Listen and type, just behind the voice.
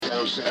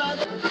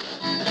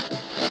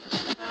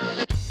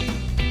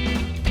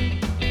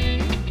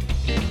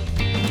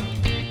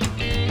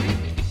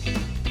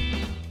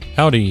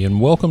Howdy, and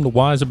welcome to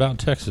Wise About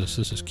Texas.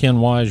 This is Ken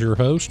Wise, your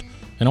host,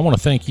 and I want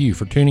to thank you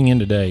for tuning in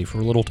today for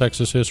a little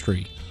Texas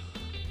history.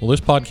 Well,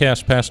 this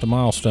podcast passed a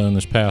milestone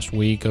this past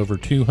week, over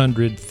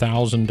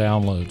 200,000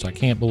 downloads. I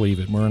can't believe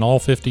it. We're in all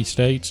 50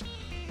 states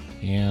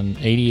and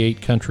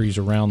 88 countries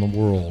around the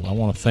world. I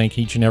want to thank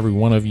each and every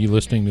one of you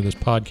listening to this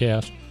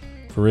podcast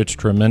for its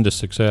tremendous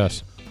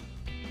success.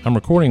 I'm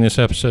recording this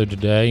episode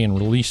today and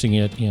releasing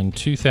it in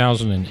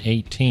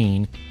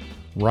 2018,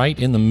 right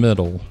in the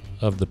middle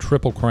of the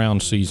Triple Crown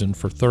season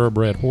for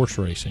thoroughbred horse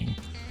racing.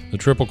 The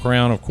Triple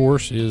Crown, of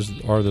course,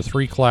 are the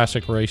three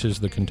classic races: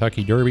 the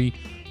Kentucky Derby,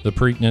 the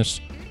Preakness,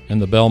 and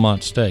the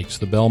Belmont Stakes.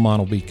 The Belmont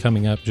will be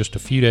coming up just a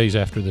few days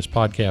after this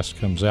podcast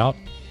comes out.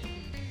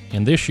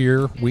 And this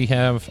year, we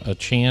have a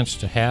chance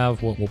to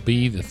have what will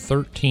be the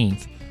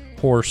 13th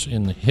horse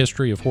in the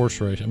history of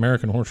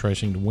American horse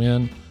racing to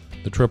win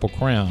the Triple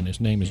Crown. His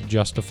name is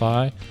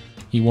Justify.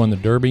 He won the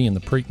Derby and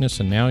the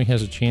Preakness, and now he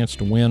has a chance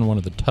to win one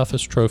of the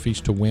toughest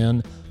trophies to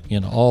win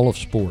in all of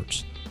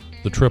sports,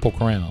 the Triple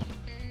Crown.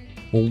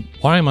 Well,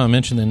 why am I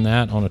mentioning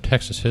that on a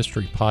Texas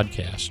history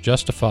podcast?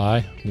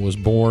 Justify was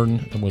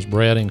born and was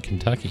bred in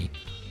Kentucky,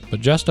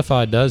 but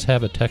Justify does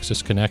have a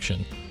Texas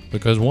connection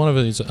because one of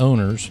his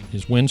owners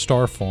is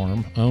Windstar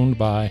Farm, owned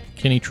by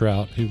Kenny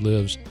Trout, who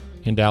lives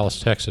in Dallas,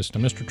 Texas.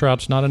 Now, Mr.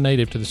 Trout's not a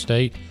native to the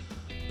state,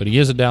 but he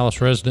is a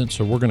Dallas resident,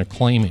 so we're going to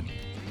claim him.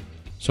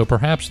 So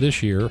perhaps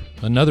this year,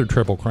 another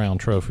Triple Crown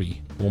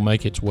trophy will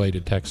make its way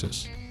to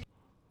Texas.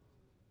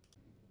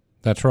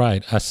 That's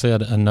right, I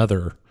said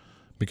another,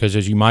 because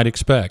as you might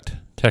expect,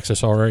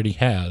 Texas already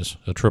has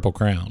a Triple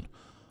Crown.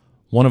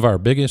 One of our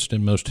biggest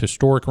and most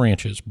historic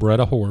ranches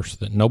bred a horse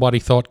that nobody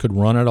thought could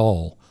run at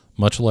all,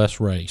 much less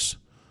race.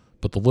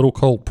 But the little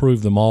colt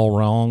proved them all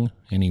wrong,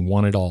 and he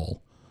won it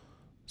all.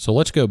 So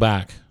let's go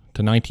back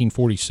to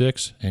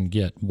 1946 and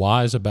get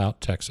wise about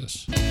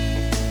Texas.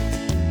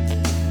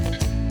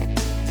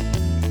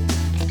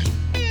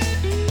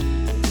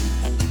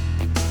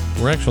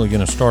 We're actually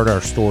going to start our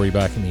story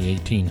back in the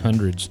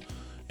 1800s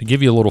to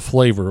give you a little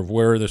flavor of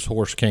where this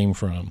horse came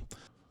from.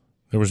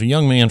 There was a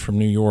young man from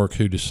New York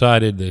who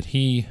decided that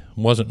he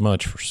wasn't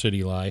much for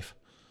city life,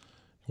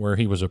 where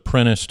he was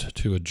apprenticed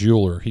to a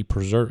jeweler. He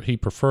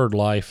preferred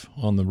life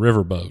on the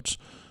riverboats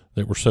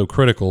that were so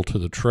critical to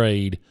the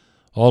trade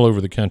all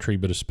over the country,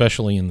 but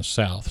especially in the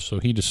South. So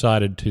he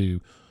decided to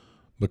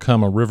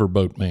become a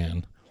riverboat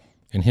man,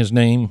 and his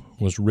name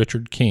was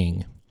Richard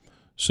King.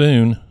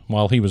 Soon,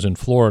 while he was in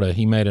Florida,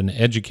 he met an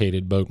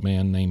educated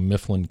boatman named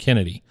Mifflin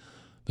Kennedy.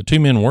 The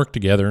two men worked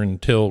together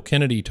until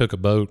Kennedy took a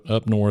boat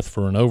up north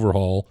for an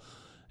overhaul,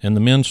 and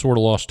the men sort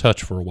of lost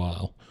touch for a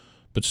while.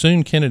 But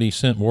soon Kennedy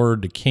sent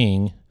word to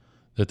King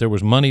that there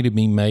was money to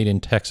be made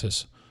in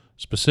Texas,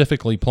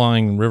 specifically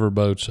plying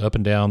riverboats up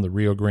and down the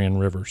Rio Grande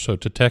River. So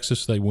to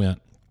Texas they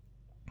went.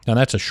 Now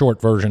that's a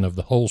short version of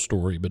the whole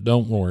story, but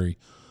don't worry.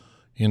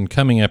 In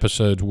coming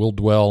episodes, we'll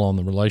dwell on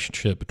the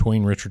relationship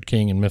between Richard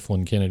King and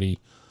Mifflin Kennedy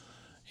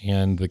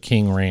and the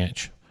King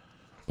Ranch.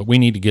 But we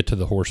need to get to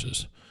the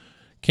horses.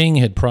 King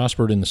had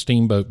prospered in the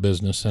steamboat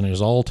business, and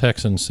as all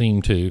Texans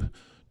seem to,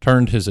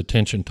 turned his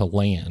attention to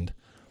land.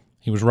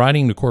 He was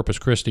riding to Corpus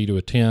Christi to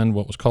attend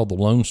what was called the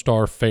Lone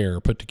Star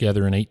Fair, put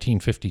together in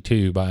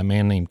 1852 by a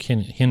man named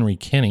Henry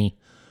Kenny.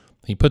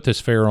 He put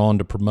this fair on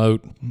to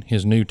promote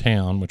his new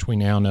town, which we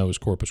now know as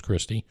Corpus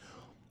Christi.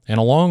 And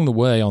along the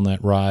way on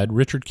that ride,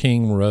 Richard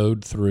King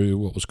rode through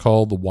what was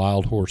called the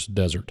Wild Horse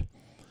Desert.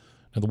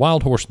 Now, the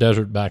Wild Horse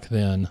Desert back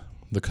then,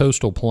 the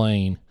coastal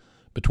plain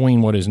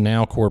between what is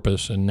now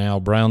Corpus and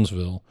now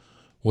Brownsville,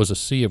 was a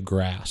sea of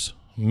grass.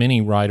 Many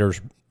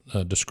writers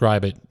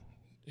describe it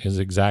as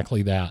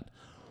exactly that.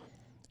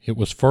 It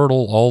was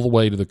fertile all the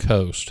way to the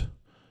coast,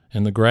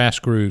 and the grass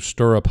grew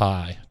stirrup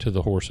high to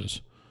the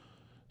horses.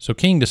 So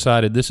King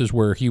decided this is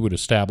where he would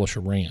establish a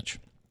ranch.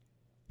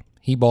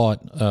 He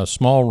bought a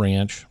small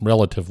ranch,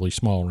 relatively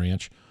small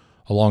ranch,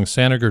 along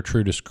Santa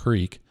Gertrudis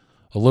Creek,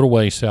 a little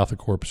way south of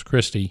Corpus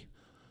Christi,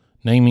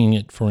 naming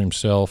it for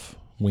himself.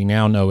 We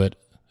now know it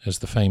as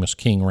the famous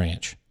King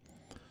Ranch.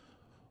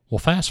 Well,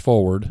 fast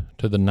forward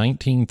to the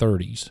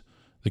 1930s.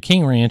 The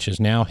King Ranch is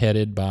now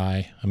headed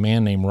by a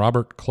man named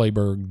Robert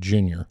Kleberg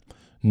Jr.,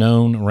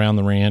 known around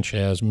the ranch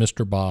as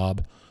Mr.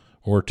 Bob,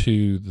 or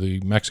to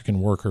the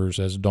Mexican workers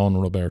as Don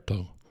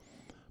Roberto.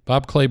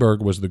 Bob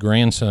Kleberg was the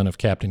grandson of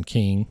Captain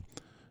King.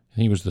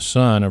 He was the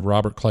son of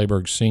Robert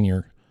Kleberg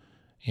Sr.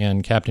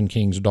 and Captain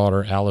King's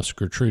daughter, Alice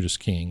Gertrudis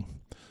King.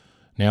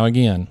 Now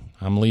again,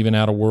 I'm leaving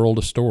out a world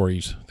of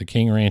stories. The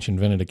King Ranch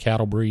invented a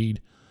cattle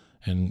breed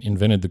and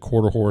invented the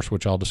quarter horse,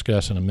 which I'll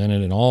discuss in a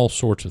minute, and all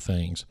sorts of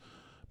things.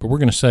 But we're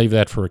going to save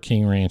that for a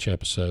King Ranch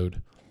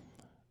episode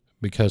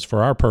because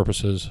for our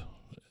purposes,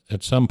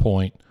 at some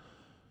point,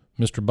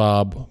 Mr.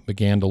 Bob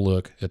began to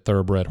look at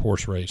thoroughbred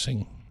horse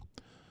racing.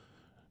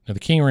 Now, the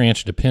King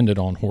Ranch depended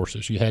on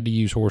horses. You had to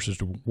use horses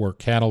to work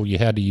cattle. You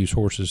had to use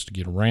horses to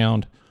get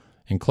around.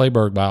 And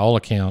Kleberg, by all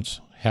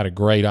accounts, had a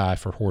great eye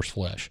for horse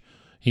flesh.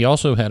 He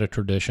also had a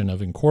tradition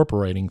of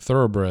incorporating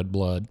thoroughbred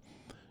blood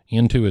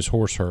into his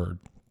horse herd.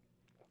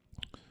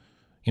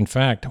 In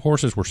fact,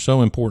 horses were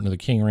so important to the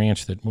King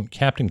Ranch that when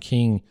Captain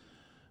King,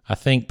 I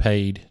think,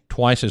 paid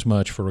twice as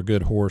much for a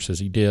good horse as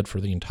he did for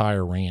the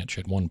entire ranch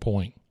at one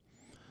point.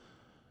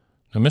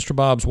 Now, Mr.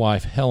 Bob's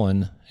wife,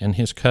 Helen, and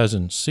his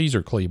cousin,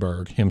 Caesar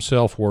Kleberg,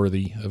 himself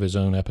worthy of his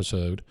own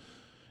episode,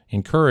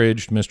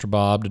 encouraged Mr.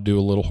 Bob to do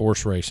a little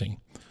horse racing.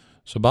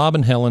 So Bob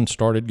and Helen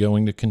started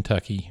going to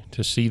Kentucky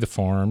to see the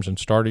farms and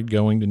started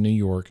going to New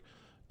York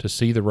to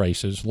see the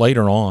races.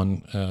 Later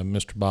on,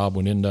 Mr. Bob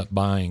would end up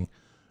buying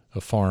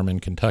a farm in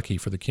Kentucky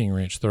for the King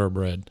Ranch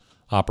Thoroughbred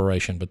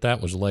operation, but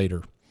that was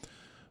later.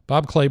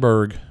 Bob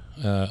Kleberg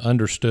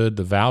understood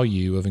the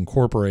value of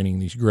incorporating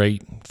these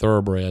great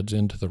thoroughbreds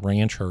into the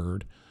ranch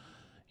herd.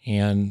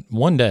 And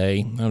one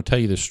day, I'll tell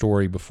you this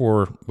story,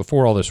 before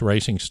all this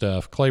racing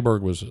stuff,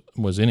 Kleberg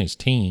was in his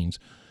teens,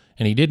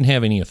 and he didn't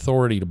have any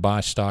authority to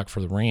buy stock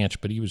for the ranch,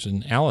 but he was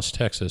in Alice,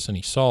 Texas, and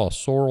he saw a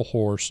sorrel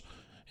horse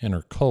and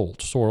her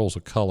colt. Sorrel's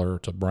a color,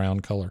 it's a brown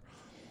color.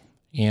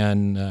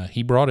 And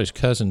he brought his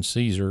cousin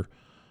Caesar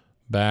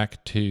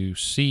back to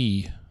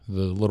see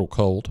the little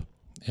colt.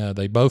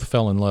 They both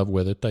fell in love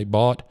with it. They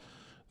bought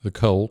the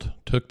colt,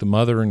 took the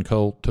mother and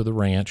colt to the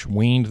ranch,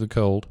 weaned the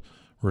colt,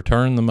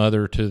 returned the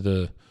mother to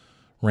the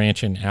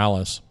ranch in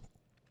Alice,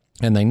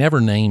 and they never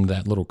named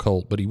that little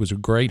colt, but he was a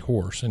great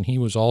horse, and he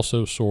was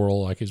also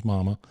sorrel like his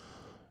mama,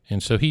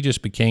 and so he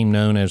just became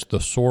known as the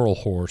sorrel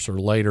horse, or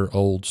later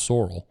Old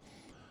Sorrel.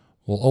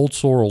 Well, Old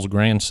Sorrel's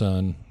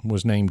grandson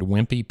was named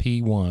Wimpy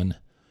P1,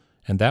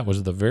 and that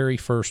was the very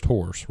first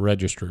horse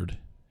registered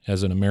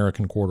as an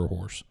American quarter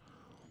horse.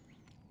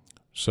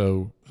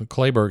 So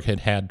Kleberg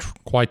had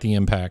quite the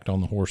impact on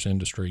the horse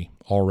industry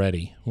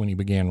already when he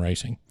began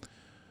racing.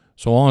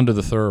 So on to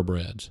the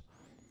thoroughbreds.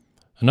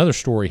 Another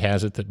story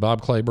has it that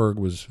Bob Kleberg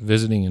was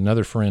visiting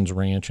another friend's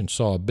ranch and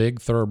saw a big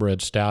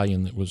thoroughbred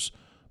stallion that was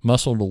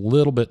muscled a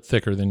little bit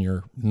thicker than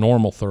your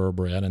normal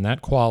thoroughbred, and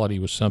that quality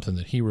was something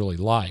that he really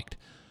liked.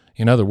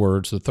 In other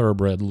words, the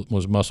thoroughbred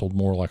was muscled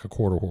more like a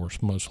quarter horse,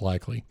 most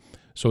likely.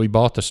 So he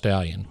bought the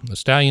stallion. The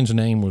stallion's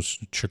name was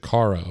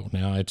Chicaro.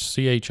 Now, it's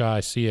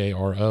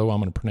Chicaro. I'm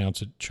going to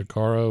pronounce it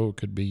Chicaro. It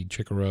could be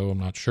Chicaro. I'm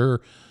not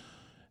sure.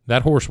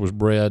 That horse was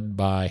bred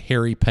by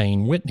Harry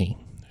Payne Whitney,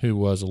 who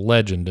was a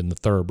legend in the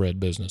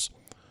thoroughbred business.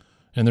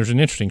 And there's an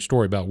interesting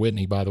story about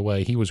Whitney, by the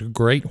way. He was a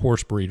great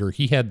horse breeder.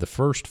 He had the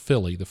first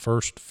filly, the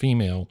first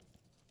female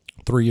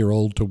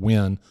 3-year-old to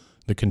win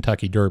the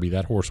Kentucky Derby.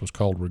 That horse was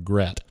called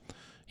Regret.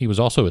 He was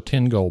also a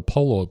 10-goal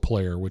polo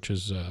player, which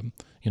is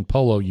in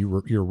polo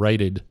you're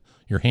rated.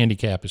 Your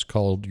handicap is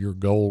called your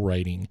goal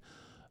rating.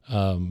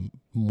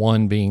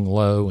 1 being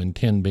low and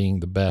 10 being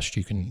the best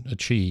you can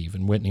achieve.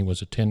 And Whitney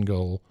was a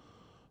 10-goal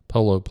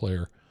polo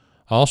player.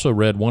 I also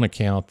read one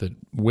account that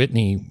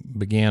Whitney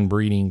began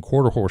breeding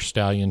quarter horse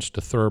stallions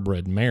to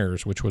thoroughbred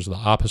mares, which was the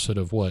opposite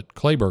of what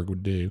Kleberg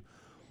would do.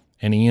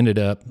 And he ended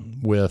up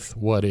with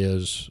what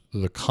is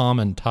the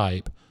common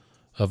type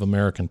of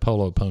American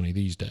polo pony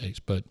these days.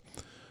 But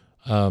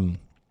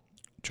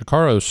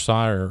Chicaro's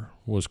sire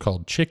was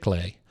called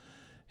Chicle,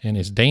 and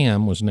his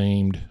dam was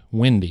named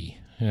Windy.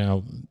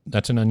 Now,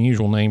 that's an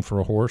unusual name for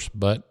a horse,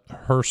 but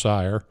her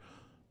sire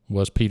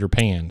was Peter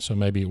Pan, so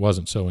maybe it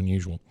wasn't so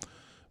unusual.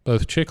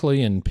 Both Chicle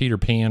and Peter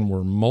Pan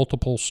were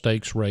multiple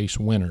stakes race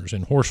winners.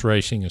 In horse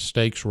racing, a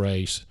stakes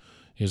race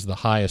is the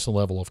highest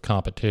level of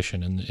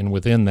competition, and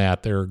within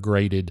that there are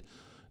graded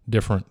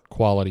different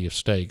quality of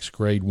stakes,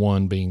 grade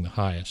 1 being the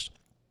highest.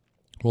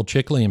 Well,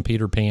 Chicle and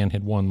Peter Pan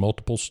had won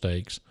multiple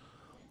stakes,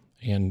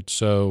 and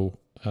so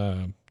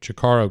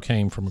Chicaro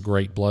came from a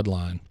great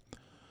bloodline.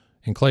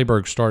 And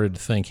Kleberg started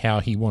to think how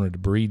he wanted to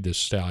breed this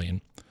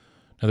stallion.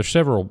 Now, there's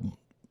several,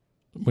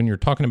 when you're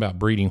talking about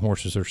breeding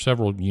horses, there's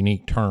several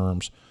unique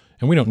terms,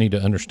 and we don't need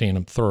to understand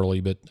them thoroughly,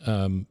 but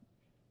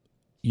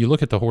you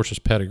look at the horse's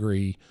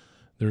pedigree,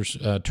 there's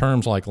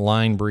terms like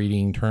line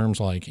breeding, terms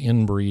like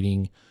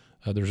inbreeding.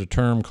 There's a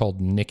term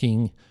called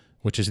nicking,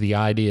 which is the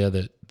idea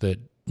that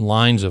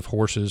lines of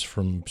horses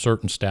from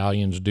certain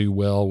stallions do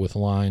well with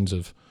lines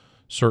of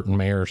certain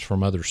mares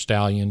from other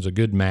stallions. A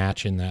good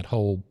match in that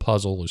whole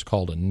puzzle is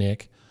called a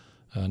nick.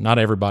 Not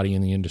everybody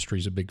in the industry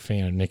is a big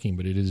fan of nicking,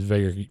 but it is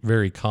very,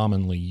 very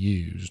commonly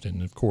used.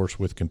 And, of course,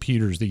 with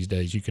computers these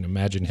days, you can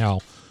imagine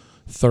how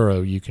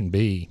thorough you can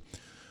be.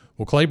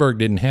 Well, Kleberg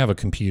didn't have a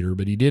computer,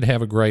 but he did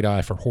have a great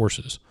eye for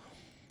horses.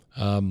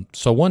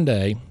 So one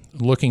day,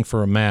 looking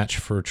for a match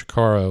for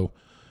Chicaro,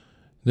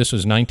 this was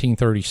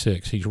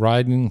 1936. He's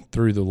riding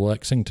through the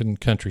Lexington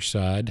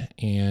countryside,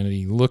 and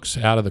he looks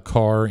out of the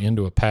car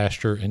into a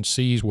pasture and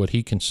sees what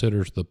he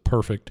considers the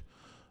perfect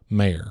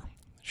mare.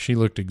 She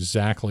looked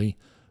exactly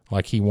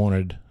like he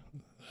wanted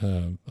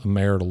a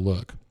mare to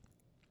look.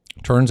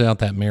 Turns out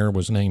that mare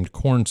was named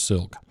Corn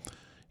Silk,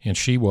 and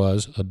she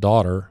was a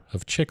daughter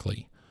of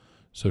Chicle.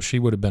 So she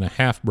would have been a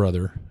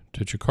half-brother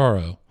to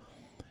Chicaro.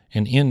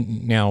 And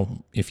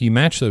now, if you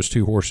match those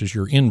two horses,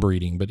 you're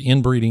inbreeding, but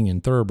inbreeding in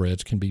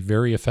thoroughbreds can be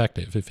very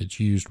effective if it's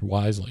used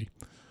wisely.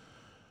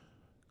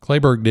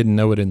 Kleberg didn't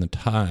know it in the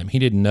time. He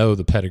didn't know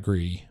the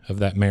pedigree of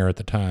that mare at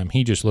the time.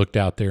 He just looked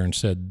out there and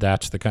said,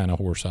 that's the kind of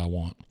horse I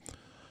want.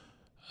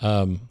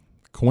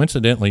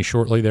 Coincidentally,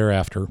 shortly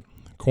thereafter,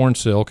 Corn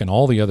Silk and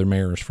all the other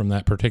mares from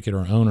that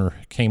particular owner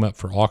came up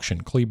for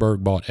auction.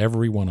 Kleberg bought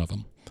every one of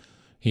them.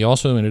 He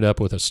also ended up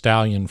with a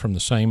stallion from the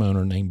same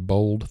owner named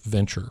Bold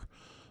Venture.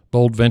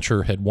 Bold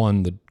Venture had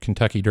won the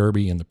Kentucky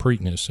Derby and the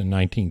Preakness in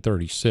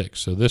 1936,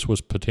 so this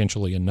was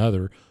potentially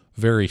another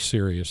very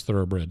serious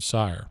thoroughbred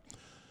sire.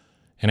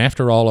 And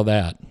after all of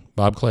that,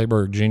 Bob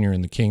Kleberg Jr.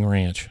 and the King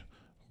Ranch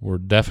were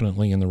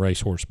definitely in the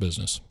racehorse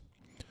business.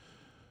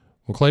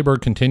 Well,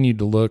 Kleberg continued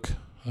to look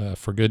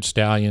for good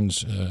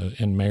stallions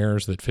and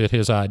mares that fit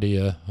his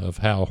idea of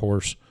how a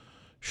horse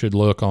should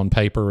look on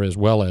paper as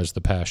well as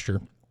the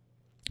pasture.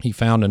 He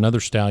found another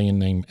stallion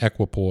named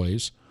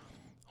Equipoise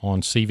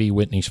on C.V.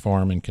 Whitney's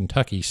farm in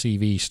Kentucky.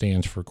 C.V.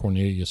 stands for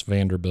Cornelius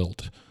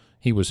Vanderbilt.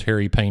 He was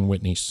Harry Payne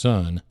Whitney's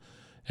son.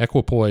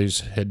 Equipoise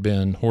had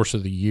been Horse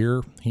of the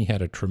Year. He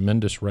had a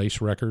tremendous race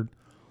record.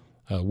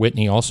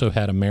 Whitney also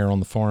had a mare on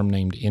the farm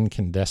named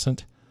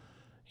Incandescent,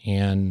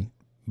 and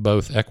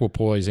both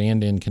Equipoise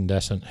and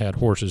Incandescent had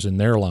horses in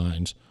their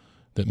lines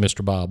that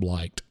Mr. Bob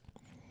liked.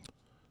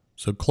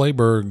 So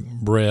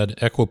Kleberg bred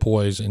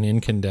Equipoise and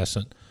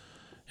Incandescent,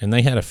 and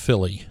they had a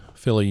filly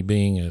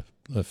being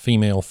a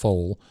female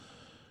foal.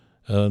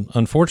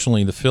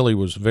 Unfortunately, the filly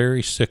was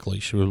very sickly.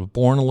 She was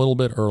born a little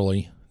bit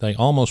early. They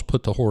almost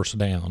put the horse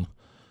down,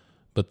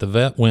 but the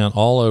vet went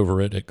all over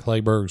it at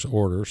Kleberg's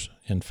orders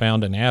and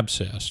found an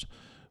abscess,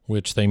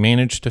 which they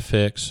managed to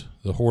fix.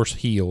 The horse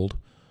healed.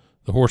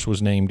 The horse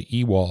was named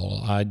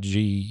Igual,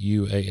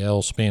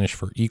 I-G-U-A-L, Spanish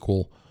for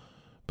equal,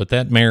 but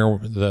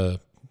the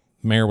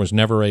mare was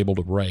never able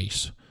to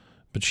race.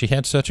 But she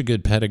had such a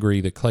good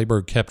pedigree that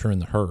Kleberg kept her in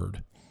the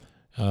herd.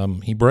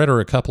 He bred her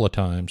a couple of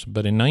times,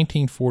 but in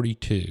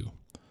 1942,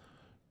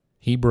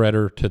 he bred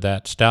her to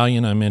that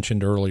stallion I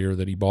mentioned earlier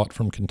that he bought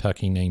from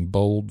Kentucky named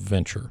Bold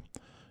Venture.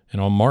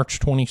 And on March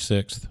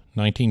 26,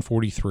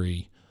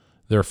 1943,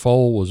 their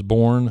foal was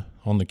born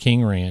on the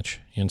King Ranch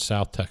in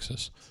South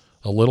Texas,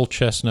 a little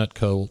chestnut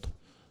colt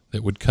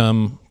that would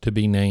come to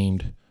be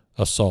named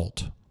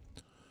Assault.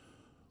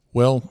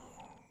 Well,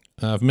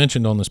 I've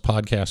mentioned on this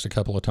podcast a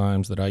couple of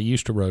times that I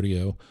used to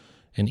rodeo,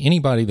 and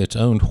anybody that's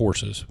owned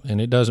horses,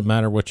 and it doesn't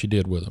matter what you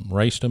did with them,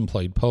 raced them,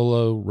 played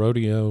polo,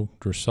 rodeo,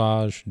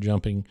 dressage,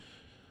 jumping,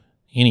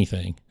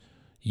 anything,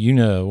 you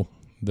know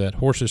that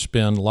horses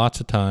spend lots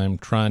of time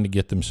trying to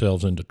get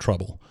themselves into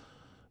trouble.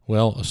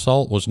 Well,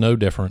 Assault was no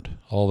different,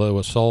 although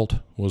Assault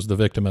was the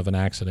victim of an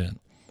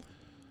accident.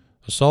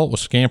 Assault was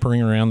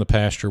scampering around the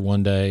pasture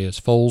one day, as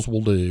foals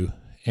will do,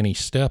 and he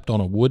stepped on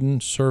a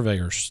wooden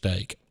surveyor's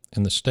stake,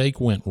 and the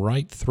stake went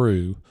right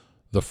through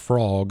the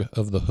frog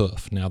of the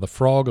hoof. Now, the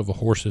frog of a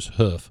horse's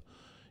hoof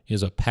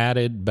is a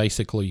padded,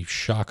 basically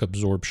shock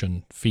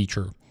absorption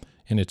feature,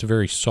 and it's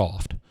very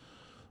soft.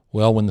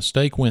 Well, when the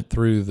stake went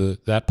through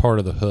that part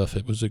of the hoof,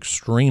 it was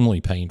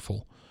extremely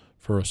painful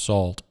for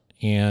Assault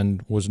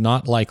and was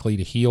not likely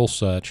to heal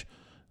such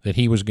that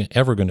he was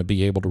ever going to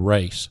be able to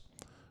race.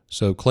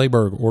 So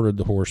Kleberg ordered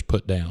the horse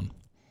put down,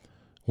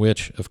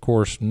 which, of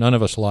course, none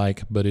of us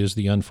like, but is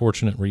the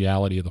unfortunate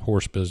reality of the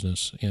horse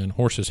business. And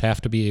horses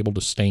have to be able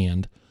to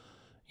stand,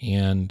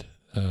 and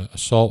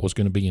Assault was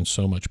going to be in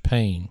so much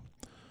pain.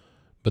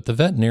 But the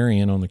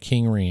veterinarian on the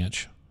King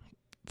Ranch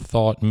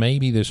thought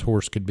maybe this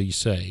horse could be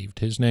saved.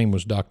 His name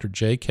was Dr.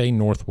 J.K.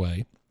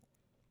 Northway.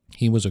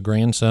 He was a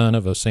grandson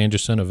of a San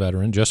Jacinto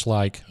veteran, just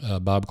like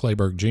Bob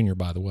Kleberg Jr.,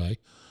 by the way,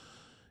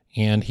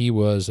 and he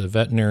was a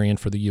veterinarian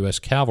for the U.S.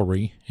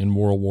 Cavalry in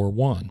World War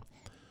I.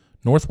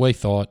 Northway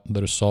thought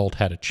that Assault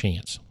had a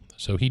chance,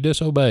 so he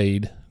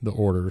disobeyed the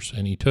orders,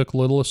 and he took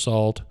little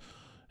Assault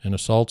and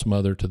Assault's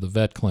mother to the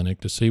vet clinic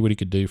to see what he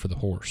could do for the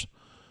horse.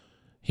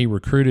 He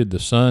recruited the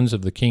sons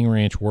of the King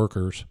Ranch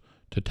workers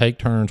to take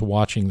turns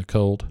watching the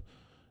colt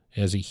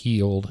as he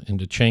healed and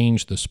to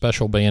change the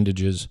special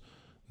bandages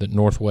that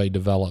Northway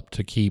developed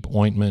to keep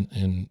ointment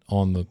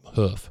on the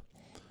hoof.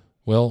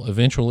 Well,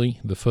 eventually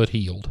the foot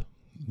healed.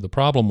 The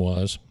problem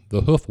was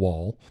the hoof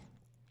wall,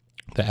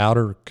 the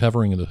outer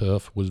covering of the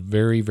hoof, was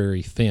very,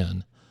 very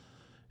thin.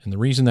 And the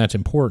reason that's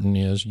important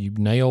is you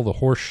nail the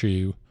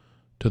horseshoe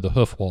to the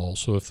hoof wall.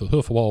 So if the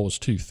hoof wall was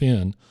too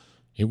thin,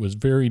 it was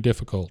very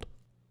difficult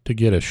to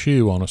get a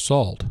shoe on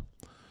Assault.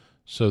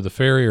 So the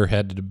farrier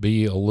had to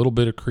be a little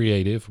bit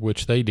creative,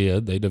 which they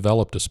did. They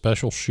developed a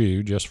special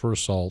shoe just for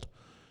Assault,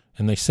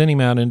 and they sent him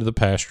out into the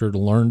pasture to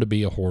learn to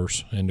be a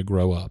horse and to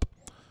grow up.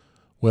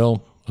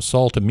 Well,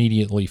 Assault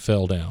immediately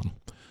fell down.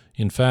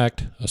 In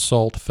fact,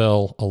 Assault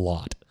fell a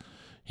lot.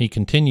 He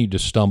continued to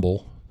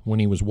stumble when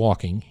he was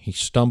walking. He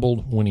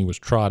stumbled when he was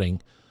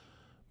trotting.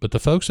 But the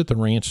folks at the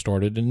ranch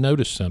started to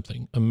notice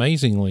something.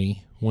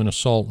 Amazingly, when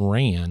Assault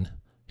ran,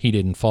 he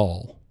didn't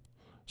fall.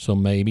 So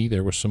maybe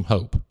there was some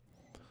hope.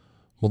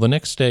 Well, the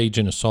next stage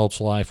in Assault's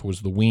life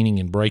was the weaning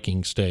and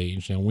breaking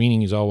stage. Now,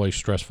 weaning is always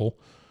stressful,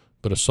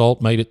 but Assault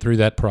made it through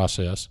that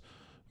process.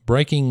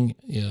 Breaking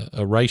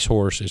a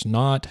racehorse is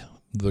not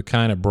the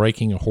kind of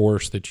breaking a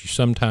horse that you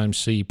sometimes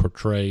see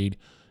portrayed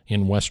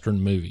in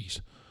Western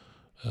movies.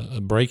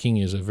 Breaking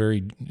is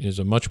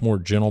a much more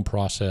gentle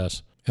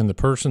process, and the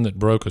person that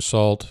broke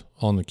Assault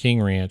on the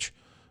King Ranch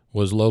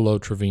was Lolo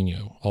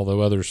Trevino,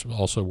 although others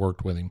also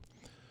worked with him.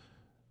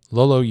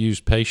 Lolo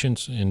used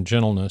patience and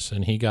gentleness,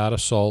 and he got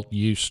Assault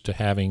used to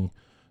having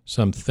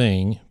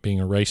something, being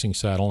a racing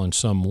saddle, and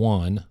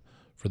someone,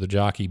 for the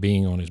jockey,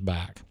 being on his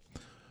back.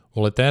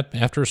 Well,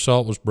 after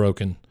Assault was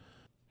broken,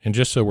 and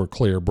just so we're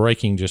clear,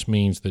 breaking just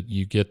means that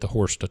you get the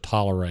horse to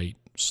tolerate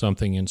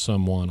something and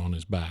someone on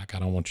his back. I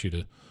don't want you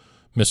to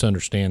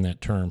misunderstand that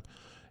term.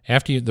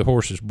 After the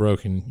horse is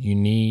broken, you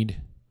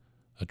need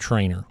a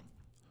trainer.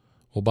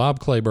 Well, Bob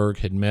Kleberg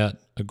had met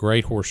a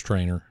great horse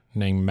trainer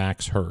named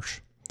Max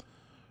Hirsch.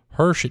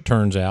 Hirsch, it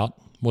turns out,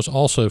 was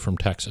also from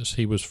Texas.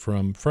 He was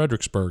from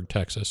Fredericksburg,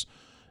 Texas,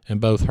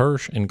 and both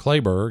Hirsch and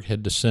Kleberg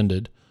had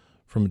descended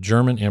from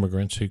German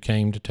immigrants who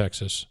came to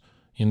Texas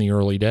in the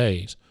early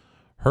days.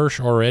 Hirsch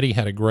already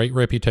had a great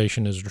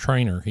reputation as a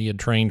trainer. He had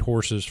trained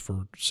horses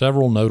for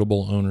several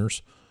notable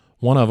owners.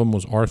 One of them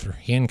was Arthur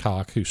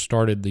Hancock, who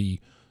started the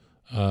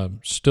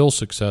still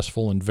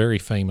successful and very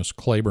famous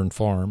Claiborne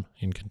Farm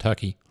in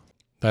Kentucky.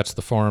 That's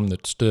the farm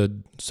that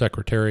stood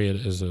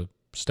Secretariat as a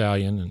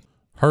stallion. And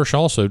Hirsch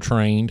also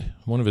trained,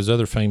 one of his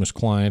other famous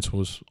clients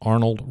was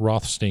Arnold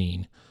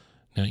Rothstein.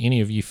 Now,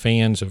 any of you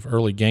fans of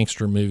early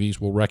gangster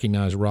movies will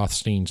recognize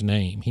Rothstein's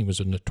name. He was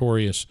a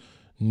notorious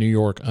New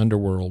York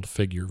underworld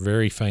figure,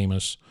 very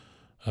famous,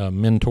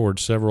 mentored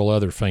several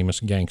other famous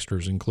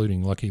gangsters,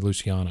 including Lucky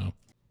Luciano.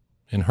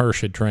 And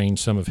Hirsch had trained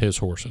some of his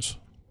horses.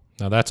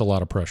 Now, that's a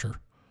lot of pressure.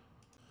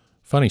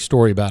 Funny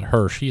story about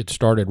Hirsch. He had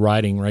started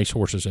riding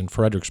racehorses in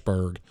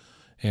Fredericksburg,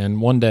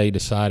 and one day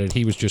decided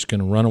he was just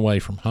going to run away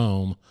from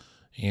home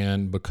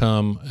and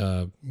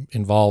become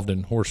involved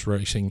in horse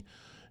racing.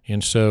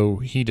 And so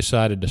he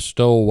decided to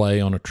stow away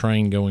on a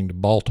train going to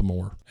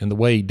Baltimore. And the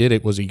way he did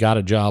it was he got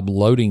a job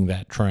loading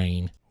that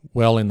train.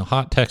 Well, in the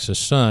hot Texas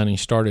sun, he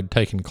started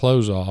taking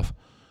clothes off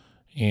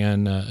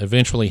and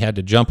eventually had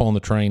to jump on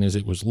the train as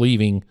it was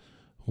leaving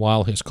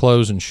while his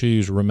clothes and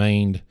shoes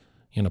remained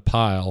in a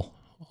pile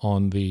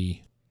on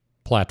the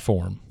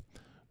platform.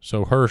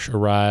 So Hirsch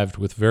arrived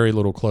with very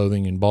little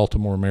clothing in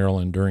Baltimore,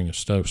 Maryland during a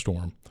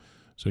snowstorm.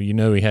 So you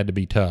know he had to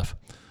be tough.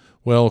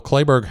 Well,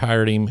 Kleberg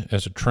hired him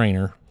as a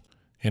trainer,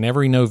 and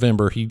every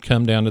November he'd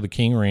come down to the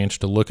King Ranch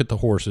to look at the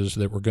horses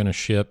that were going to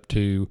ship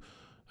to,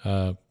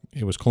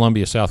 it was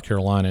Columbia, South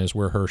Carolina, is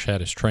where Hirsch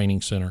had his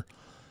training center.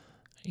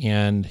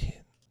 And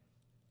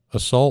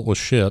Assault was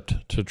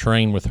shipped to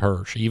train with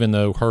Hirsch, even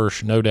though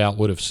Hirsch no doubt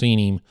would have seen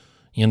him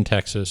in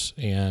Texas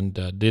and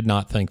did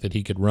not think that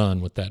he could run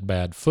with that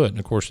bad foot. And,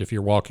 of course, if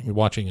you're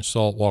watching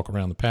Assault walk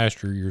around the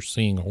pasture, you're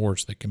seeing a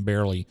horse that can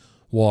barely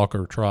walk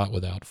or trot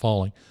without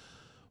falling.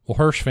 Well,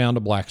 Hirsch found a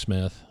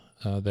blacksmith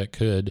that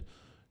could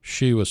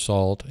shoe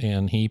Assault,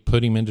 and he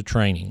put him into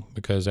training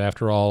because,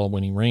 after all,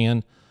 when he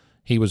ran,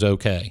 he was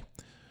okay.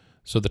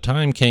 So the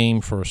time came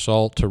for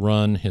Assault to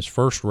run his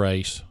first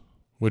race,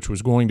 which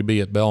was going to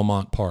be at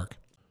Belmont Park.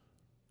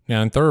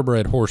 Now, in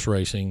thoroughbred horse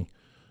racing,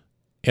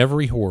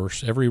 every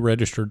horse, every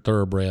registered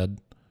thoroughbred,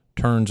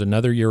 turns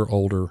another year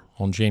older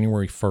on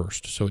January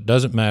 1st, so it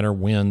doesn't matter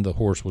when the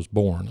horse was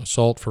born.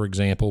 Assault, for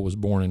example, was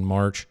born in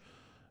March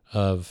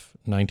of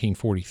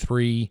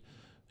 1943.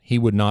 He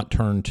would not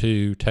turn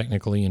 2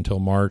 technically until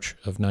March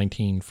of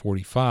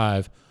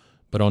 1945,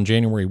 but on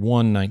January 1,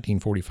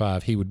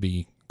 1945, he would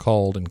be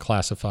called and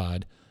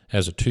classified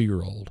as a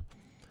 2-year-old.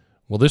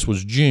 Well, this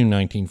was June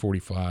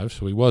 1945,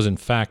 so he was in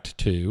fact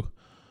 2.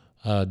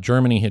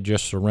 Germany had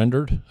just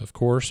surrendered, of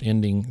course,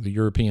 ending the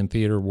European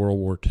theater of World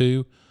War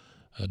II.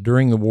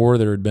 During the war,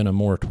 there had been a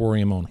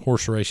moratorium on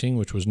horse racing,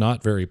 which was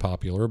not very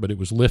popular, but it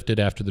was lifted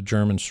after the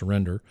German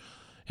surrender.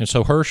 And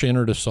so Hirsch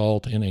entered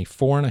Assault in a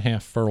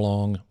 4.5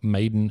 furlong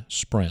maiden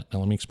sprint. Now,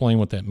 let me explain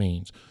what that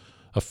means.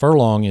 A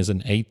furlong is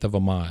an eighth of a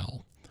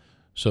mile.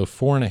 So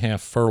 4.5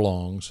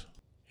 furlongs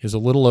is a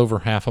little over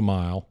half a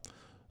mile.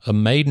 A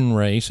maiden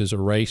race is a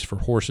race for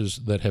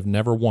horses that have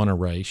never won a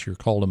race. You're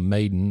called a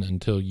maiden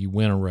until you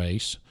win a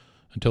race,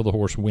 until the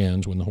horse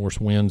wins. When the horse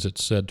wins,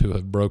 it's said to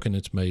have broken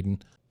its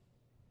maiden.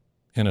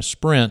 And a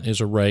sprint is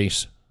a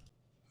race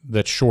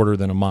that's shorter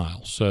than a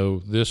mile.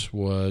 So this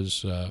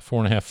was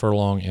 4.5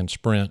 furlong, and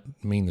sprint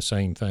mean the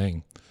same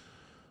thing.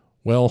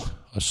 Well,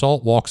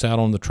 Assault walks out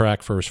on the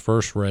track for his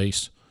first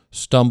race,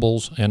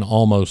 stumbles, and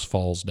almost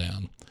falls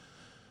down.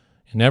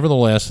 And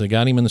nevertheless, they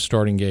got him in the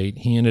starting gate.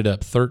 He ended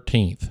up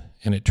 13th.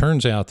 And it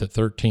turns out that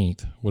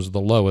 13th was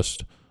the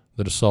lowest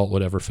that Assault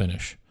would ever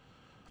finish.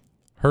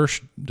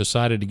 Hirsch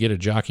decided to get a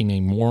jockey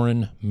named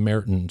Warren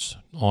Mertens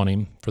on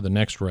him for the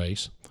next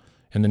race.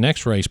 And the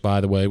next race,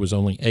 by the way, was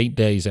only 8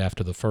 days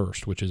after the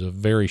first, which is a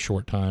very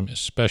short time,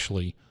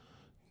 especially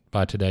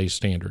by today's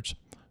standards.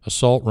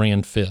 Assault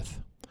ran 5th.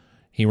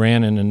 He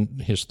ran in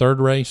his third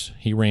race,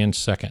 he ran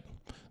 2nd.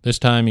 This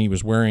time he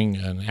was wearing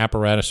an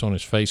apparatus on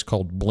his face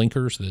called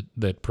blinkers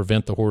that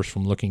prevent the horse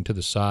from looking to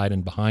the side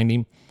and behind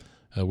him,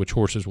 which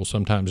horses will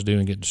sometimes do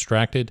and get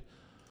distracted.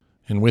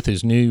 And with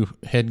his new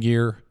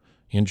headgear,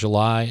 in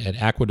July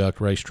at Aqueduct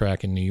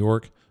Racetrack in New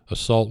York,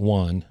 Assault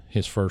won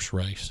his first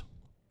race.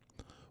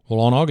 Well,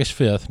 on August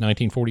 5th,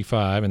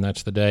 1945, and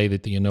that's the day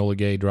that the Enola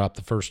Gay dropped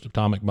the first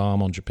atomic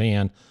bomb on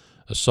Japan,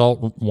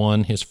 Assault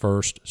won his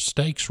first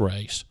stakes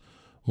race,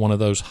 one of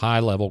those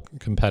high-level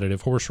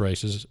competitive horse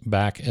races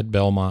back at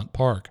Belmont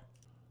Park.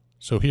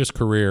 So his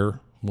career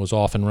was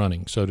off and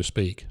running, so to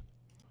speak.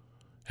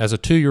 As a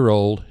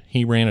 2-year-old,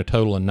 he ran a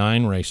total of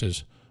 9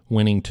 races,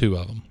 winning 2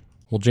 of them.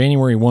 Well,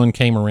 January 1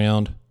 came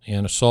around,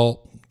 and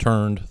Assault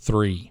turned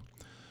 3.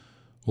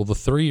 Well, the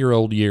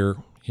 3-year-old year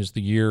is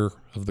the year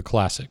of the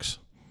classics.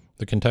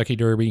 The Kentucky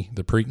Derby,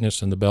 the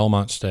Preakness, and the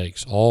Belmont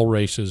Stakes, all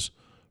races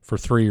for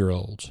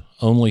 3-year-olds.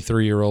 Only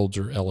 3-year-olds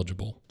are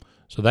eligible.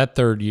 So that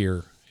 3rd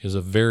year is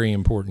a very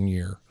important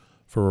year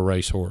for a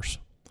racehorse.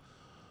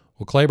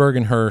 Well, Kleberg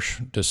and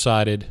Hirsch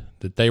decided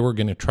that they were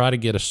going to try to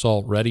get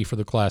Assault ready for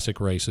the classic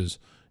races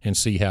and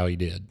see how he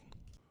did.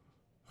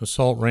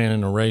 Assault ran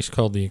in a race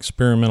called the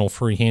Experimental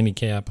Free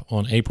Handicap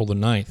on April the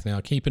 9th.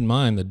 Now, keep in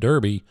mind, the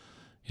Derby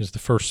is the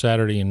first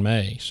Saturday in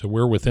May, so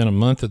we're within a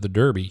month of the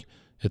Derby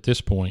at this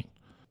point.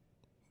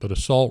 But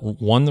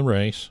Assault won the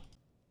race.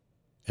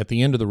 At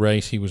the end of the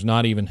race, he was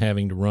not even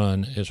having to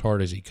run as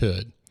hard as he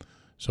could.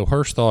 So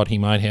Hirsch thought he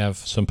might have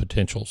some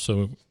potential.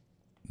 So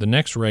the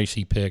next race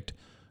he picked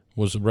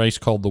was a race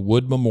called the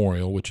Wood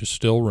Memorial, which is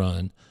still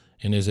run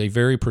and is a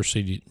very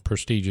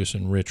prestigious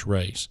and rich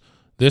race.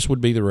 This would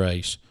be the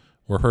race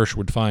where Hirsch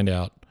would find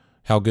out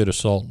how good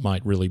Assault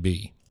might really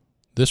be.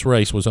 This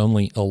race was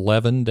only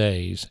 11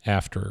 days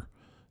after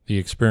the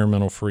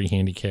Experimental Free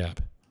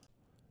Handicap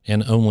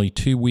and only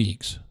 2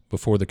 weeks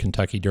before the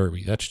Kentucky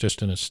Derby. That's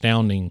just an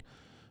astounding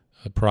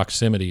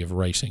proximity of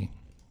racing.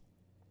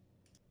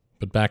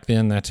 But back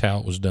then, that's how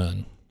it was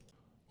done.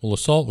 Well,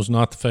 Assault was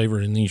not the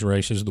favorite in these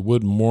races. The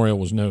Wood Memorial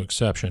was no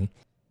exception.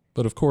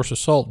 But, of course,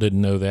 Assault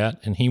didn't know that,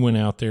 and he went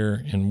out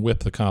there and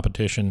whipped the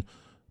competition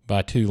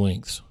by 2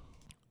 lengths.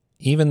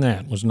 Even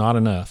that was not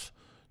enough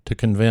to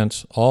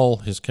convince all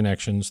his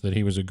connections that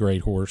he was a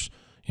great horse.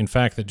 In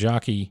fact, the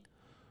jockey,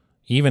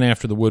 even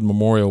after the Wood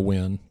Memorial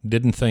win,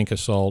 didn't think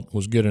Assault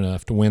was good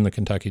enough to win the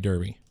Kentucky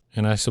Derby.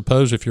 And I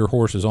suppose if your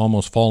horse is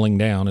almost falling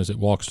down as it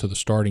walks to the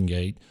starting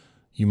gate,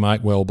 you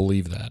might well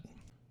believe that.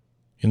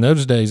 In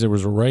those days, there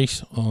was a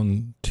race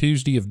on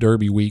Tuesday of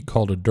Derby week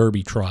called a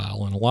Derby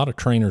trial, and a lot of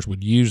trainers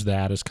would use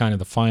that as kind of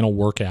the final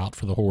workout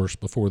for the horse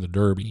before the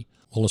Derby.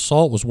 Well,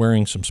 Assault was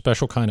wearing some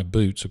special kind of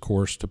boots, of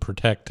course, to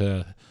protect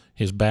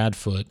his bad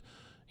foot,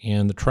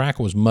 and the track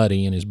was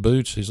muddy, and his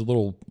boots,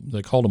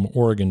 they called them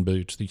Oregon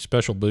boots, these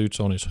special boots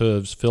on his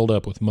hooves filled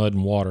up with mud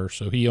and water,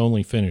 so he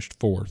only finished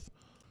 4th.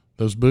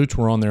 Those boots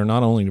were on there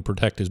not only to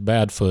protect his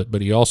bad foot,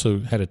 but he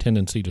also had a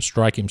tendency to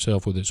strike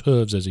himself with his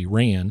hooves as he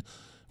ran,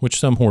 which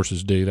some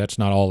horses do. That's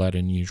not all that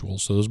unusual.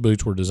 So those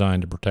boots were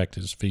designed to protect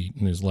his feet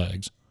and his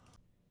legs.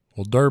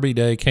 Well, Derby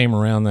Day came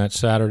around that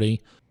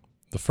Saturday,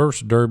 the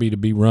first Derby to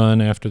be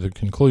run after the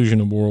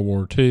conclusion of World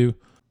War II.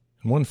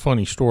 And one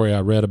funny story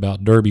I read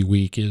about Derby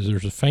week is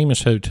there's a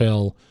famous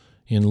hotel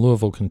in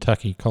Louisville,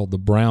 Kentucky called the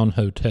Brown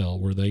Hotel,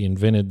 where they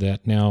invented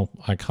that now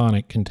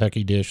iconic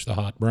Kentucky dish, the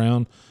hot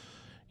brown.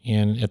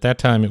 And at that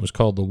time, it was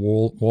called the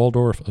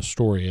Waldorf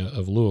Astoria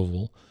of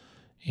Louisville.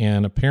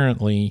 And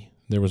apparently,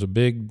 there was a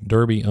big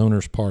Derby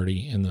owners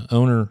party, and the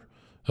owner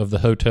of the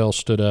hotel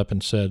stood up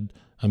and said,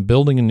 "I'm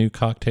building a new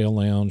cocktail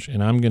lounge,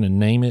 and I'm going to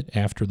name it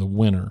after the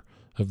winner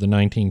of the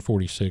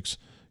 1946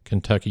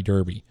 Kentucky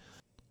Derby."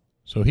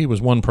 So he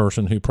was one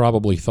person who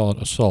probably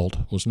thought Assault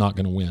was not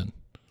going to win.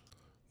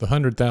 The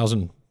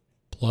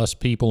 100,000-plus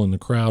people in the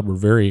crowd were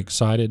very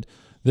excited.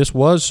 This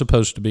was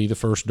supposed to be the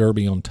first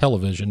Derby on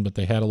television, but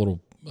they had a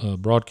little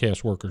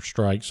broadcast worker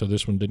strike, so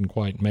this one didn't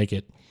quite make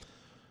it.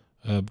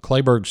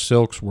 Kleberg's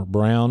silks were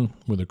brown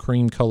with a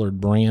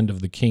cream-colored brand of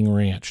the King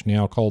Ranch,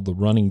 now called the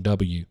Running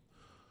W.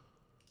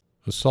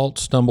 Assault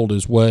stumbled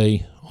his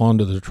way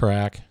onto the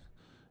track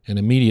and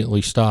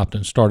immediately stopped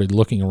and started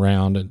looking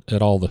around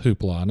at all the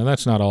hoopla. Now,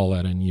 that's not all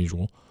that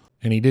unusual,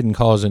 and he didn't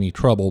cause any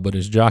trouble, but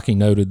his jockey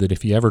noted that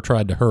if you ever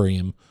tried to hurry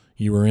him,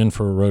 you were in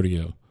for a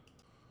rodeo.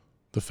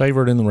 The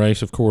favorite in the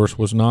race, of course,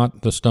 was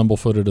not the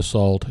stumble-footed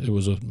Assault. It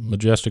was a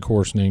majestic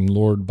horse named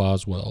Lord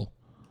Boswell.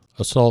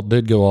 Assault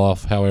did go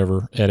off,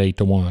 however, at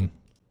 8-1.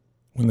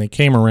 When they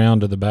came around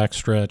to the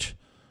backstretch,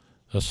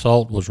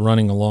 Assault was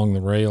running along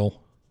the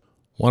rail.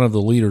 One of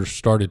the leaders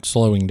started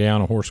slowing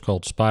down, a horse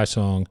called Spy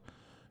Song,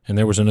 and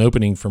there was an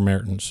opening for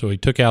Merton. So he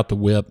took out the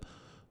whip,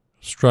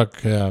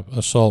 struck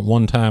Assault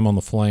one time on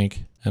the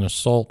flank, and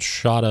Assault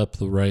shot up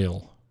the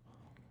rail.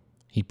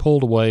 He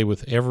pulled away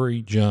with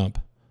every jump,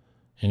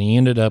 and he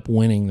ended up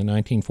winning the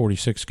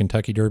 1946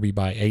 Kentucky Derby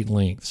by 8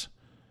 lengths.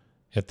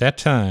 At that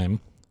time,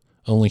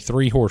 only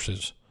 3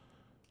 horses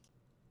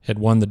had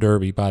won the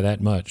Derby by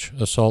that much.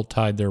 Assault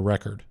tied their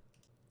record.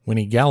 When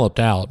he galloped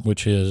out,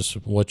 which is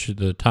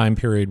the time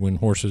period when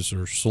horses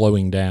are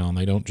slowing down,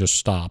 they don't just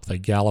stop, they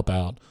gallop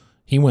out,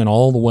 he went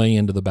all the way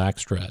into the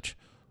backstretch.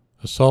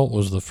 Assault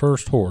was the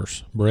first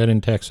horse bred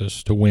in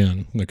Texas to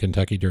win the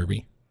Kentucky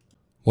Derby.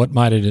 What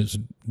might his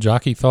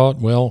jockey thought?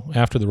 Well,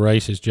 after the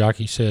race, his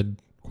jockey said,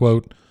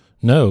 quote,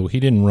 "No, he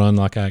didn't run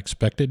like I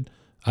expected.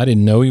 I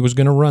didn't know he was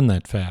going to run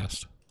that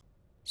fast.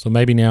 So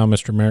maybe now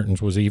Mr.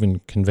 Mertens was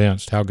even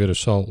convinced how good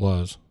Assault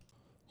was.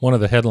 One of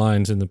the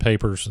headlines in the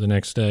papers the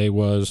next day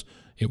was,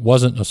 "It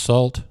wasn't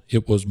assault,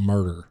 it was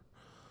murder."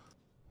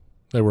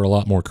 They were a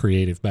lot more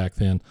creative back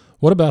then.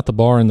 What about the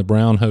bar in the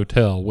Brown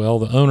Hotel? Well,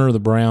 the owner of the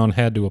Brown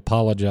had to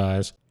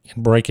apologize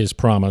and break his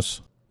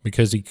promise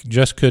because he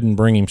just couldn't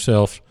bring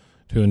himself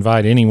to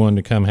invite anyone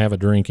to come have a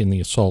drink in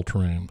the Assault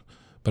room.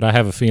 But I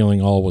have a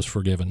feeling all was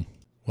forgiven.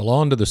 Well,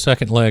 on to the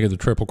second leg of the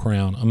Triple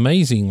Crown.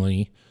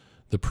 Amazingly,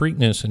 the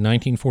Preakness in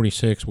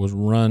 1946 was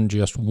run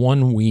just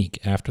 1 week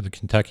after the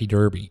Kentucky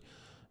Derby.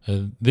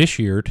 This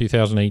year,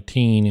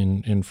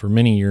 2018, and for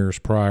many years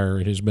prior,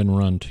 it has been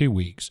run 2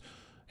 weeks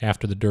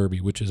after the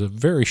Derby, which is a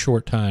very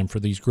short time for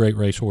these great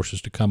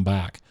racehorses to come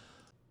back.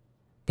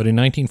 But in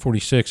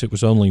 1946, it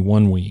was only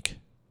 1 week.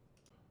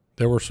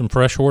 There were some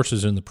fresh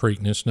horses in the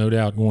Preakness, no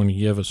doubt going to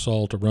give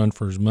Assault a run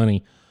for his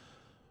money.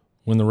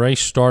 When the race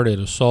started,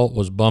 Assault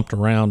was bumped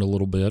around a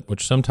little bit,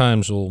 which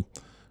sometimes will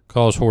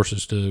cause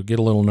horses to get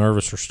a little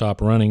nervous or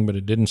stop running, but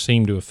it didn't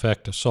seem to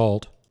affect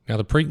Assault. Now,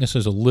 the Preakness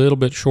is a little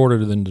bit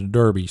shorter than the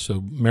Derby,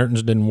 so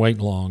Mertens didn't wait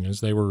long. As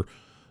they were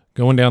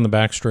going down the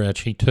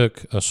backstretch, he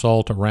took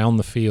Assault around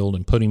the field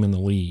and put him in the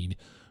lead,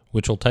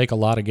 which will take a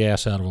lot of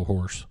gas out of a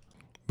horse.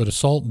 But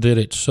Assault did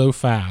it so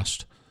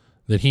fast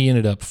that he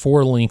ended up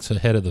 4 lengths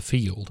ahead of the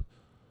field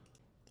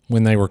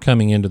when they were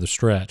coming into the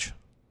stretch.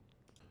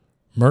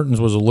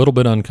 Mertens was a little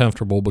bit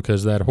uncomfortable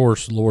because that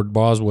horse, Lord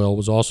Boswell,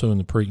 was also in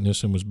the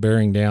Preakness and was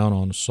bearing down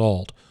on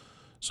Assault.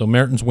 So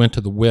Mertens went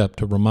to the whip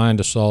to remind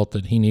Assault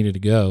that he needed to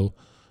go,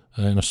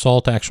 and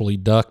Assault actually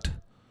ducked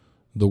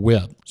the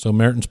whip. So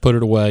Mertens put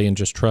it away and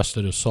just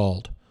trusted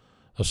Assault.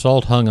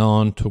 Assault hung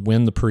on to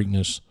win the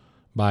Preakness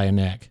by a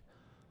neck.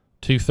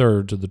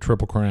 2/3 of the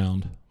Triple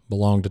Crown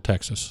belonged to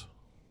Texas.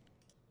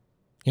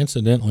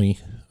 Incidentally,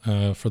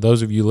 for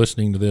those of you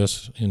listening to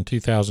this in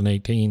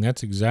 2018,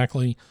 that's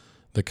exactly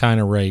the kind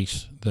of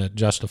race that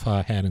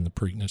Justify had in the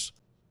Preakness.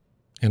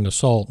 And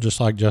Assault, just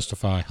like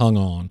Justify, hung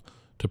on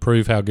to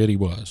prove how good he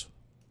was.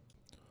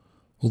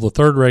 Well, the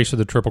third race of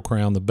the Triple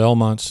Crown, the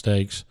Belmont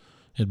Stakes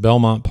at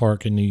Belmont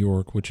Park in New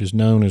York, which is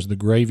known as the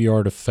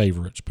graveyard of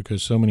favorites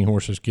because so many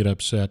horses get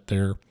upset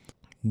there.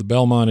 The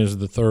Belmont is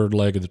the third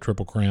leg of the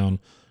Triple Crown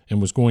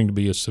and was going to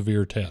be a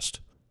severe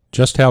test.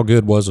 Just how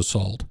good was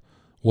Assault?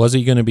 Was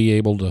he going to be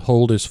able to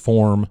hold his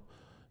form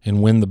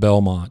and win the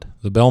Belmont?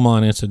 The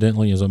Belmont,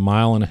 incidentally, is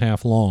 1.5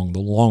 miles long, the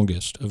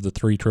longest of the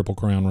 3 Triple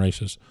Crown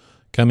races.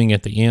 Coming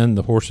at the end,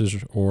 the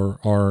horses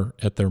are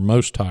at their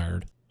most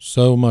tired.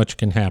 So much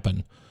can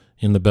happen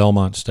in the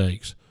Belmont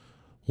Stakes.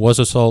 Was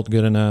Assault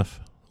good enough?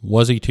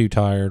 Was he too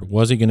tired?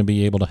 Was he going to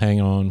be able to hang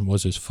on?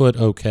 Was his foot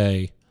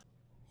okay?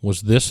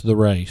 Was this the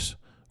race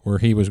where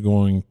he was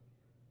going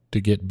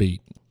to get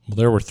beat? Well,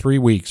 there were 3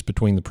 weeks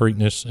between the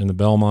Preakness and the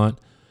Belmont,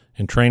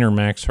 and trainer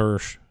Max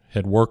Hirsch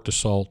had worked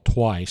Assault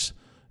twice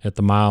at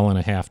the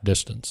 1.5 mile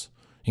distance,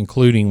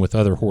 including with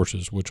other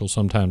horses, which will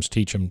sometimes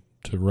teach him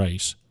to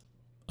race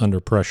under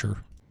pressure.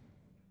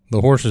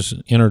 The horses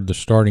entered the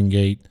starting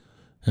gate,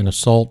 and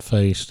Assault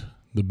faced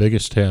the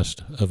biggest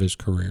test of his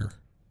career.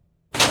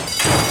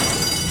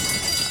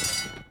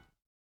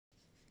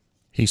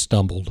 He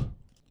stumbled.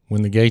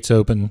 When the gates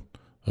opened,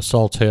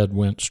 Assault's head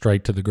went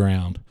straight to the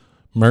ground.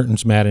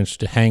 Mertens managed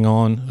to hang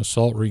on.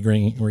 Assault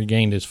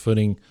regained his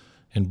footing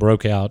and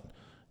broke out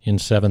in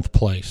 7th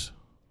place.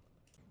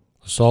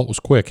 Assault was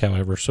quick,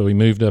 however, so he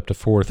moved up to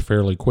 4th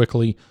fairly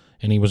quickly,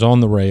 and he was on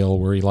the rail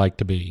where he liked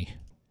to be.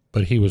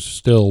 But he was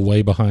still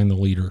way behind the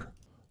leader.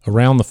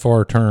 Around the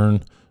far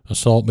turn,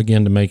 Assault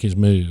began to make his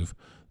move.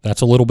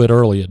 That's a little bit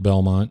early at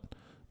Belmont,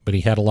 but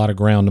he had a lot of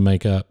ground to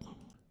make up.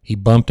 He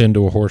bumped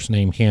into a horse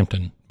named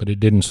Hampton, but it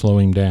didn't slow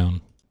him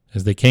down.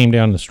 As they came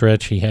down the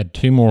stretch, he had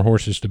 2 more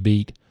horses to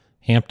beat,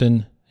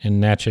 Hampton and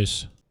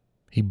Natchez.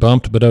 He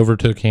bumped but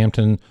overtook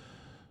Hampton.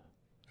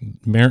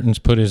 Mertens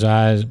put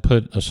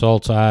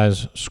Assault's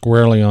eyes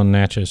squarely on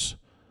Natchez,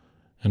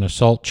 and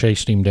Assault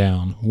chased him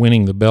down,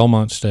 winning the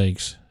Belmont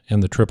Stakes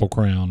and the Triple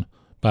Crown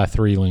by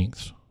 3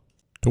 lengths.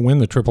 To win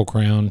the Triple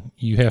Crown,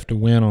 you have to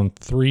win on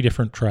 3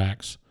 different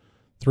tracks,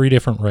 3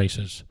 different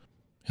races,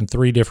 and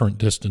 3 different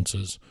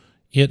distances.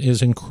 It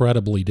is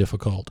incredibly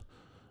difficult.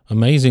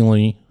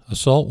 Amazingly,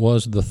 Assault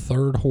was the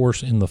 3rd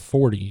horse in the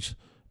 40s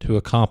to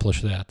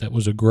accomplish that. That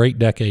was a great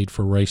decade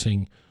for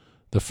racing.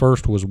 The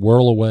first was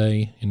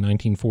Whirlaway in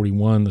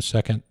 1941, the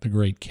second, the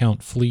great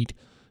Count Fleet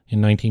in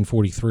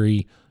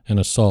 1943, and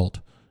Assault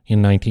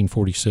in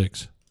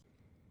 1946.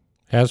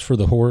 As for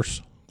the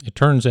horse, it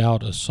turns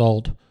out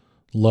Assault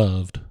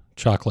loved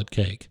chocolate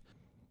cake.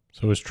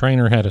 So his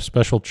trainer had a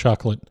special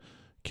chocolate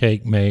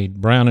cake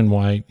made, brown and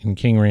white, in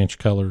King Ranch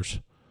colors,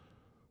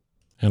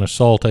 and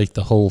Assault ate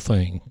the whole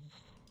thing.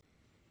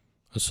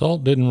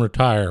 Assault didn't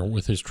retire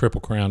with his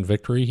Triple Crown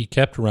victory. He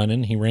kept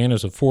running. He ran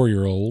as a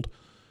 4-year-old.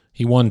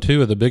 He won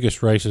 2 of the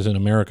biggest races in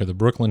America, the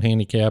Brooklyn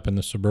Handicap and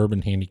the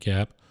Suburban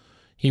Handicap.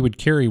 He would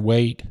carry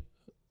weight,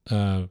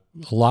 a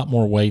lot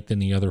more weight than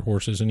the other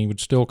horses, and he would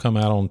still come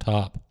out on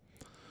top.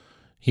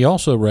 He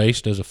also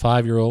raced as a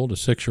 5-year-old, a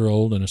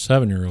 6-year-old, and a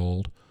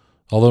 7-year-old,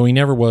 although he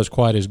never was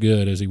quite as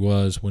good as he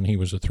was when he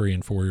was a 3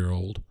 and 4 year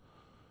old.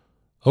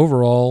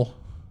 Overall,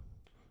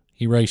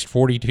 he raced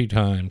 42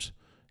 times.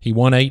 He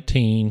won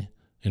 18,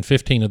 and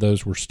 15 of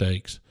those were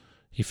stakes.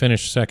 He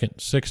finished second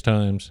 6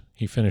 times.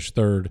 He finished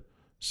third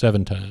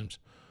 7 times.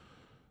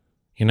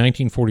 In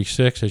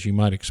 1946, as you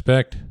might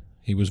expect,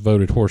 he was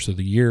voted Horse of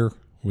the Year,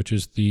 which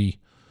is the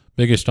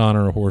biggest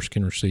honor a horse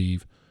can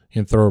receive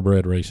in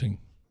thoroughbred racing.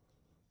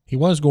 He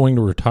was going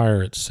to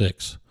retire at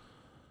 6.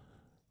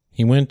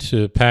 He went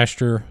to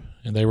pasture,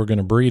 and they were going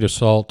to breed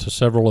Assault to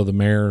several of the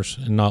mares,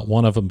 and not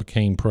one of them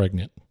became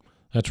pregnant.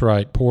 That's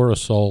right, poor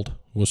Assault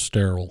was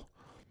sterile.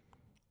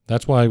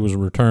 That's why he was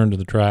returned to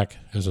the track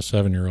as a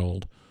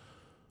 7-year-old.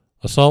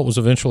 Assault was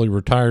eventually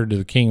retired to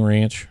the King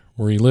Ranch,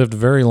 where he lived a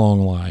very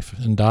long life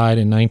and died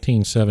in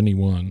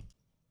 1971.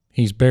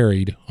 He's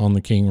buried on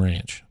the King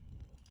Ranch.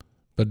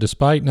 But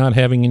despite not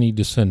having any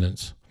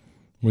descendants,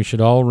 we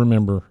should all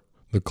remember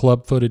the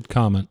club-footed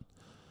Comet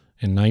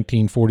in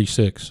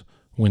 1946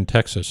 when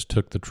Texas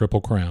took the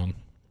Triple Crown.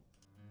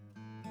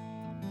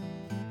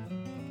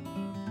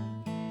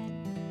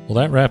 Well,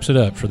 that wraps it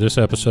up for this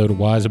episode of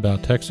Wise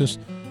About Texas.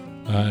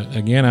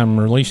 Again, I'm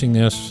releasing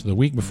this the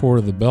week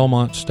before the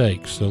Belmont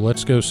Stakes, so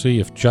let's go see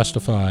if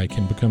Justify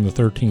can become the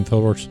 13th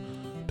horse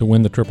to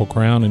win the Triple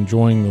Crown and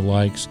join the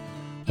likes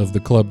of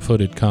the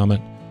club-footed Comet,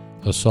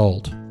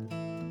 Assault.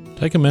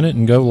 Take a minute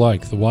and go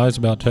like the Wise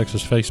About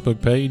Texas Facebook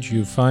page.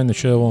 You find the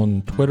show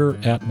on Twitter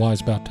at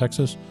Wise About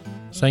Texas.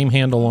 Same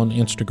handle on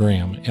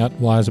Instagram at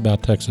Wise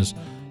About Texas.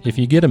 If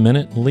you get a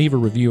minute, leave a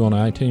review on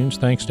iTunes.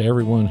 Thanks to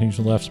everyone who's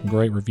left some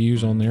great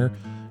reviews on there.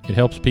 It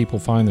helps people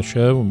find the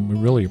show, and we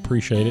really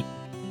appreciate it.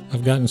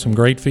 I've gotten some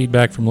great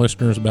feedback from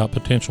listeners about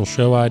potential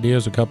show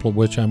ideas, a couple of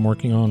which I'm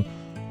working on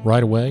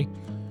right away.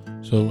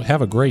 So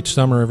have a great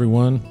summer,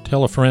 everyone.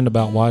 Tell a friend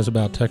about Wise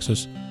About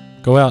Texas.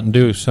 Go out and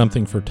do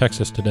something for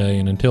Texas today,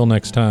 and until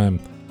next time,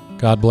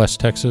 God bless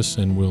Texas,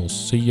 and we'll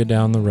see you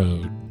down the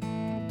road.